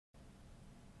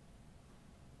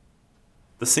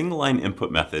The single line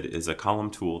input method is a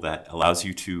column tool that allows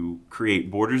you to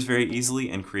create borders very easily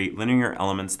and create linear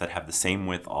elements that have the same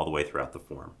width all the way throughout the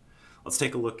form. Let's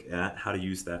take a look at how to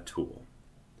use that tool.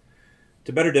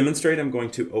 To better demonstrate, I'm going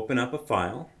to open up a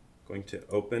file. I'm going to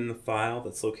open the file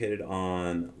that's located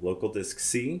on local disk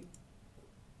C.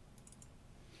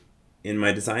 In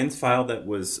my designs file that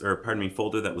was,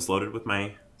 folder that was loaded with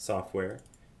my software,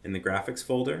 in the graphics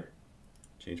folder,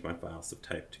 change my file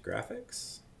subtype to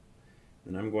graphics.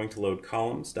 And I'm going to load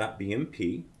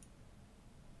columns.bmp.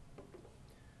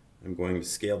 I'm going to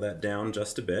scale that down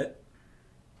just a bit.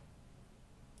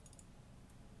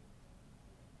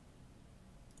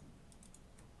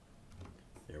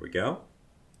 There we go.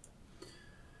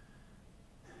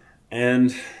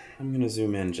 And I'm going to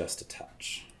zoom in just a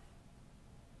touch.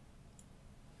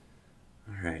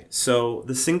 All right, so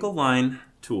the single line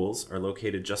tools are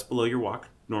located just below your walk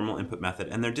normal input method,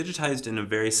 and they're digitized in a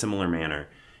very similar manner.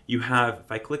 You have,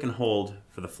 if I click and hold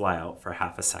for the flyout for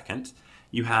half a second,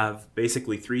 you have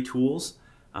basically three tools,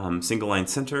 single line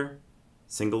center,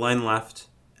 single line left,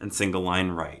 and single line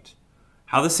right.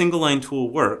 How the single line tool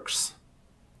works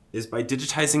is by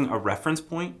digitizing a reference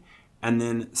point and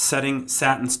then setting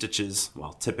satin stitches,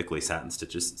 well, typically satin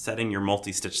stitches, setting your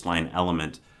multi-stitch line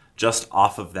element just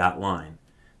off of that line.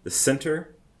 The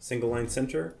center, single line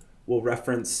center, will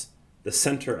reference the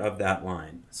center of that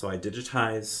line. So I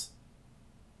digitize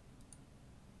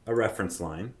a reference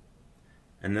line,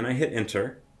 and then I hit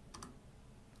enter.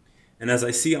 And as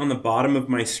I see on the bottom of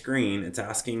my screen, it's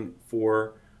asking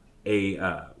for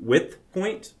a width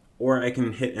point, or I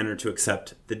can hit enter to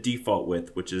accept the default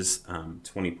width, which is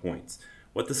 20 points.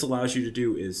 What this allows you to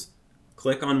do is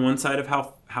click on one side of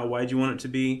how wide you want it to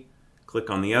be, click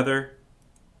on the other,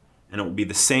 and it will be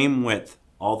the same width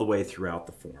all the way throughout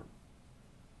the form.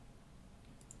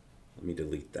 Let me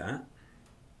delete that.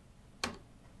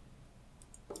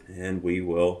 And we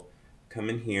will come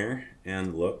in here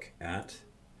and look at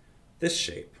this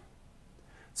shape.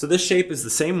 So this shape is the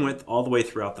same width all the way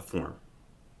throughout the form.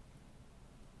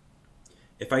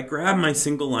 If I grab my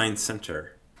single line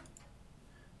center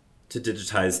to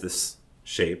digitize this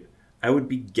shape, I would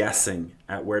be guessing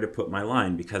at where to put my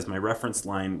line because my reference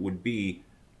line would be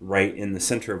right in the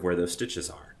center of where those stitches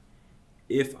are.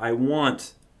 If I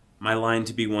want my line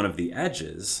to be one of the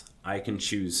edges, I can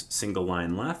choose single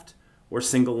line left or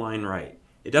single line right.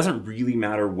 It doesn't really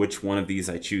matter which one of these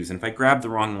I choose, and if I grab the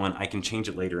wrong one, I can change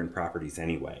it later in properties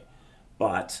anyway.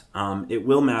 But it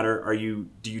will matter,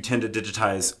 do you tend to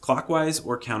digitize clockwise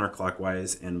or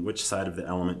counterclockwise, and which side of the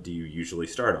element do you usually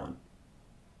start on?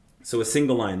 So a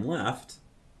single line left,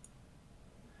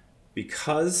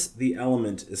 because the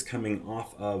element is coming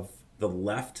off of the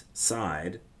left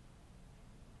side,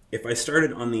 if I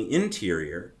started on the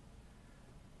interior,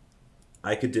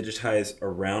 I could digitize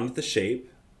around the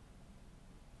shape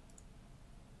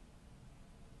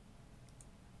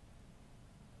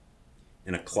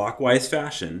in a clockwise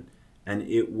fashion, and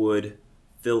it would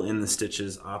fill in the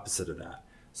stitches opposite of that.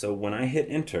 So when I hit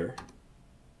enter,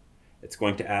 it's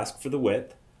going to ask for the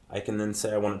width. I can then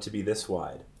say I want it to be this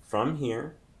wide. From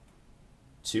here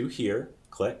to here,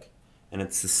 click, and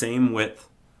it's the same width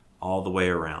all the way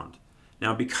around.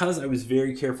 Now, because I was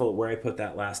very careful at where I put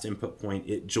that last input point,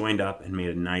 it joined up and made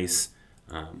a nice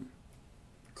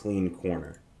clean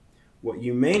corner. What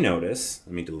you may notice,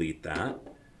 let me delete that,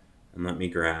 and let me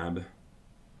grab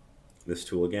this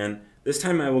tool again. This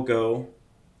time I will go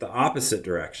the opposite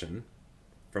direction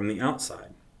from the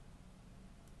outside.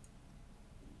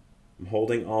 I'm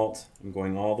holding Alt, I'm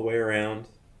going all the way around,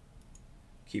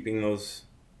 keeping those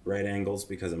right angles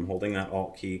because I'm holding that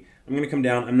Alt key. I'm going to come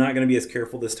down. I'm not going to be as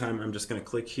careful this time. I'm just going to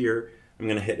click here. I'm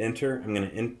going to hit enter. I'm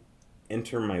going to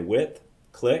enter my width.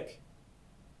 Click,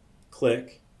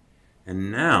 click,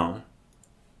 and now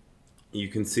you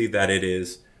can see that it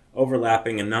is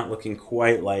overlapping and not looking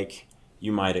quite like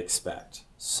you might expect.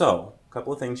 So, a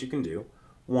couple of things you can do.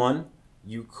 One,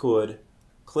 you could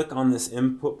click on this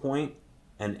input point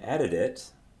and edit it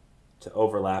to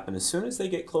overlap, and as soon as they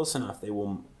get close enough, they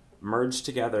will merge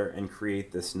together and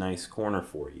create this nice corner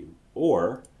for you.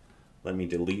 Or, let me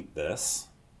delete this,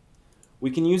 we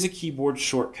can use a keyboard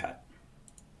shortcut.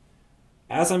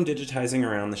 As I'm digitizing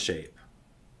around the shape,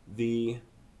 the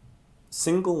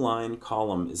single line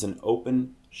column is an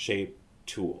open shape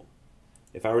tool.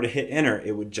 If I were to hit enter,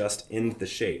 it would just end the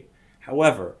shape.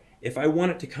 However, if I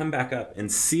want it to come back up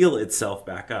and seal itself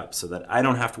back up so that I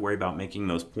don't have to worry about making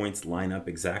those points line up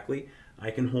exactly,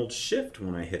 I can hold shift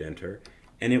when I hit enter,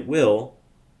 and it will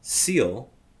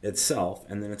seal itself,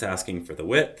 and then it's asking for the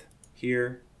width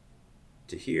here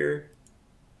to here,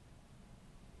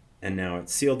 and now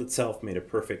it's sealed itself, made a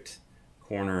perfect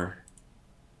corner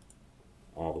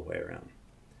all the way around.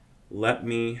 Let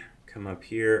me come up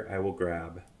here. I will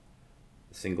grab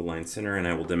the single line center and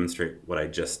I will demonstrate what I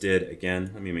just did.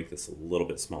 Again, let me make this a little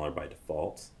bit smaller by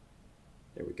default.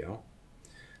 There we go.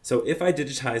 So if I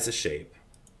digitize a shape,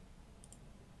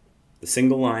 the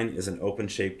single line is an open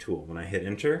shape tool. When I hit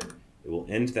enter, it will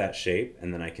end that shape,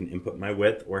 and then I can input my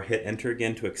width or hit enter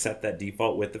again to accept that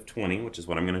default width of 20, which is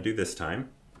what I'm going to do this time.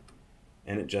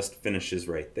 And it just finishes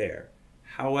right there.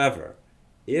 However,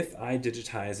 if I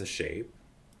digitize a shape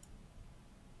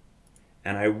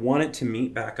and I want it to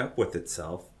meet back up with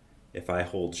itself, if I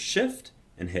hold shift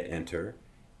and hit enter,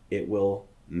 it will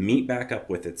meet back up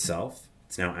with itself.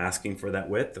 It's now asking for that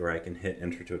width, or I can hit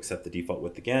enter to accept the default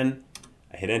width again.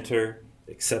 I hit enter,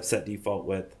 it accepts that default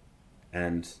width,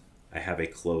 and I have a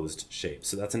closed shape.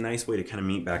 So that's a nice way to kind of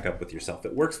meet back up with yourself.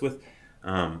 It works with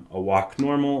a walk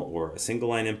normal or a single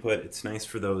line input. It's nice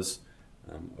for those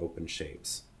open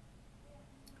shapes.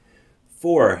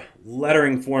 For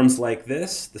lettering forms like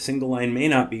this, the single line may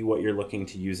not be what you're looking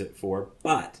to use it for,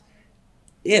 but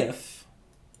if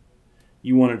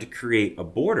you wanted to create a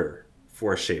border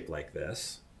for a shape like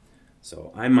this,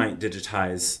 so I might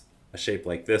digitize a shape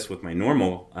like this with my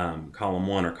normal column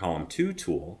 1 or column 2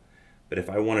 tool, but if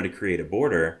I wanted to create a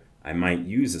border, I might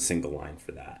use a single line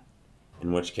for that,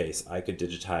 in which case I could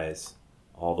digitize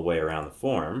all the way around the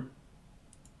form.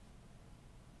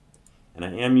 And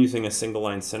I am using a single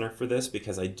line center for this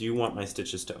because I do want my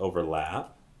stitches to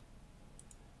overlap.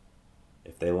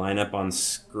 If they line up on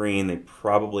screen, they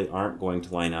probably aren't going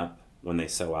to line up when they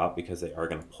sew out because they are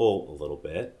going to pull a little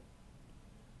bit.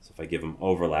 So if I give them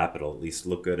overlap, it'll at least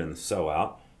look good in the sew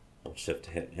out. I'll shift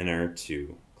to hit enter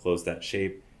to close that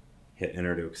shape, hit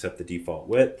enter to accept the default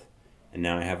width, and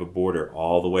now I have a border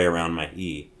all the way around my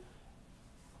E.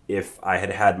 If I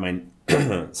had had my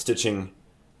stitching,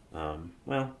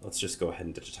 well, let's just go ahead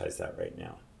and digitize that right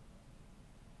now.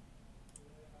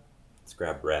 Let's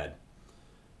grab red.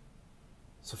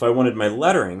 So if I wanted my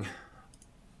lettering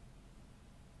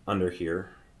under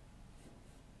here,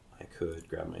 I could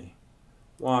grab my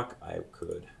walk, I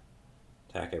could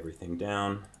tack everything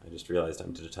down. I just realized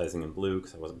I'm digitizing in blue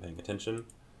because I wasn't paying attention.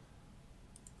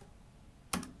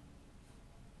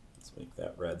 Let's make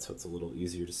that red so it's a little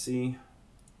easier to see.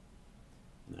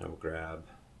 And I will grab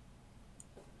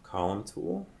column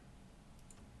tool.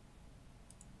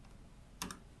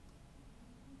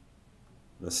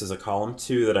 This is a column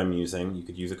 2 that I'm using. You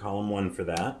could use a column 1 for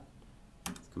that.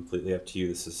 It's completely up to you.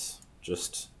 This is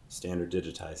just standard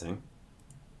digitizing.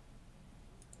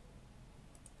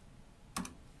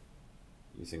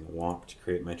 Using a walk to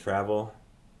create my travel.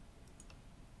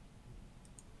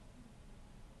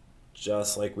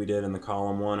 Just like we did in the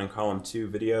column 1 and column 2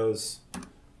 videos,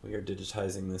 we are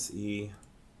digitizing this E.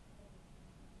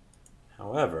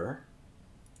 However,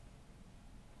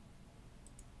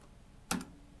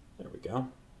 there we go.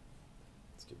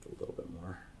 Let's give it a little bit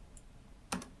more.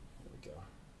 There we go.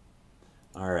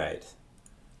 All right.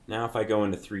 Now if I go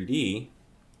into 3D,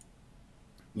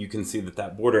 you can see that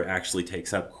that border actually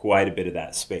takes up quite a bit of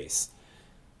that space.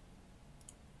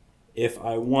 If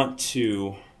I want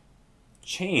to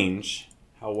change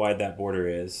how wide that border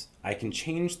is, I can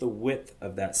change the width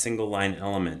of that single line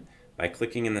element by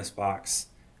clicking in this box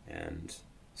and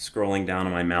scrolling down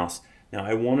on my mouse. Now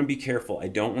I want to be careful. I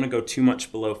don't want to go too much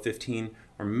below 15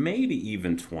 or maybe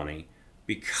even 20,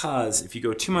 because if you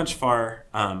go too much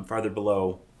farther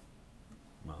below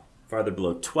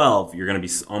 12, you're going to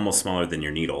be almost smaller than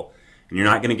your needle, and you're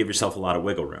not going to give yourself a lot of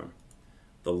wiggle room.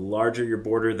 The larger your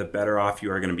border, the better off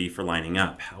you are going to be for lining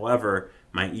up. However,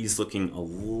 my E's looking a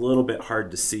little bit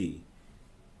hard to see.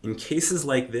 In cases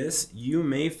like this, you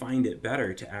may find it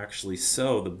better to actually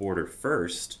sew the border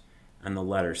first and the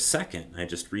letter second. I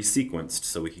just resequenced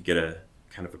so we could get a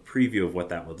kind of a preview of what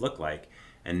that would look like.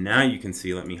 And now you can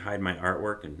see, let me hide my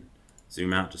artwork and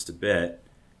zoom out just a bit.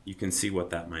 You can see what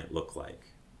that might look like.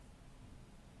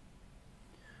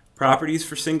 Properties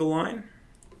for single line.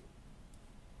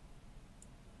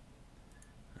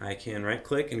 I can right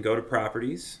click and go to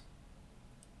properties.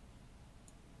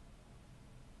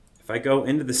 If I go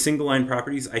into the single line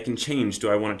properties, I can change, do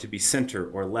I want it to be center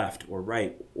or left or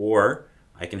right, or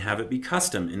I can have it be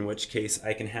custom, in which case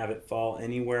I can have it fall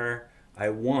anywhere I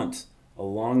want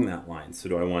along that line. So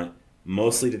do I want it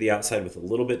mostly to the outside with a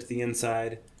little bit to the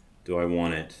inside? Do I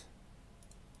want it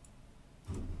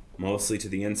mostly to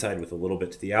the inside with a little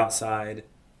bit to the outside?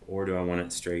 Or do I want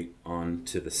it straight on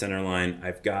to the center line?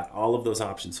 I've got all of those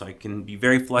options, so I can be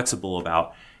very flexible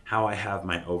about how I have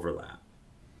my overlap.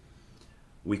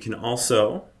 We can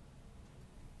also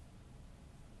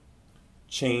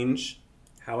change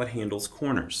how it handles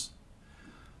corners.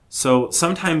 So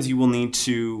sometimes you will need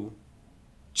to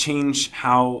change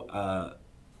how,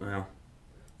 well,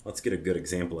 let's get a good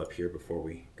example up here before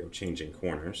we go changing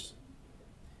corners.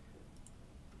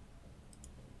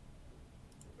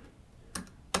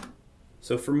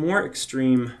 So for more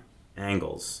extreme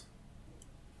angles,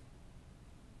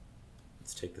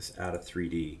 let's take this out of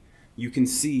 3D. You can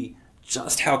see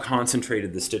just how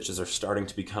concentrated the stitches are starting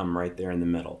to become right there in the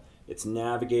middle. It's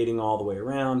navigating all the way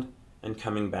around and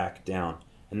coming back down.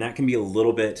 And that can be a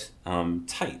little bit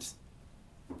tight.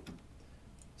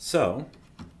 So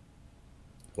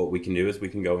what we can do is we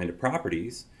can go into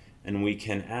Properties and we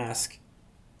can ask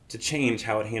to change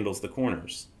how it handles the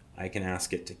corners. I can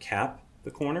ask it to cap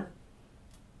the corner,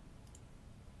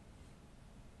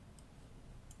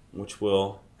 which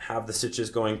will have the stitches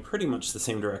going pretty much the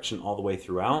same direction all the way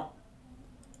throughout.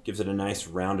 Gives it a nice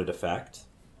rounded effect.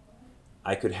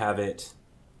 I could have it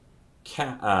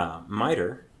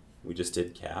miter. We just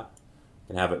did cap. I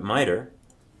can have it miter,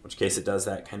 in which case it does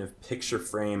that kind of picture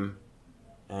frame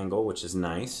angle, which is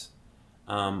nice.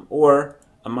 Or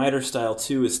a miter style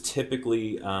 2 is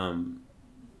typically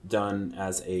done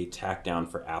as a tack down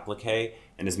for applique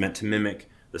and is meant to mimic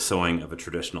the sewing of a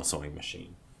traditional sewing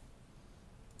machine.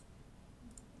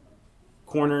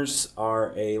 Corners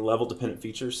are a level dependent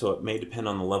feature, so it may depend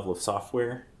on the level of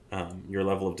software, your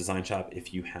level of DesignShop,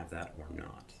 if you have that or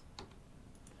not.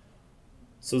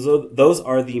 So those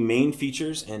are the main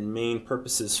features and main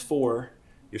purposes for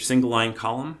your single line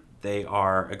column. They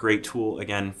are a great tool,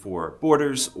 again, for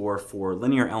borders or for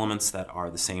linear elements that are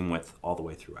the same width all the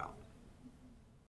way throughout.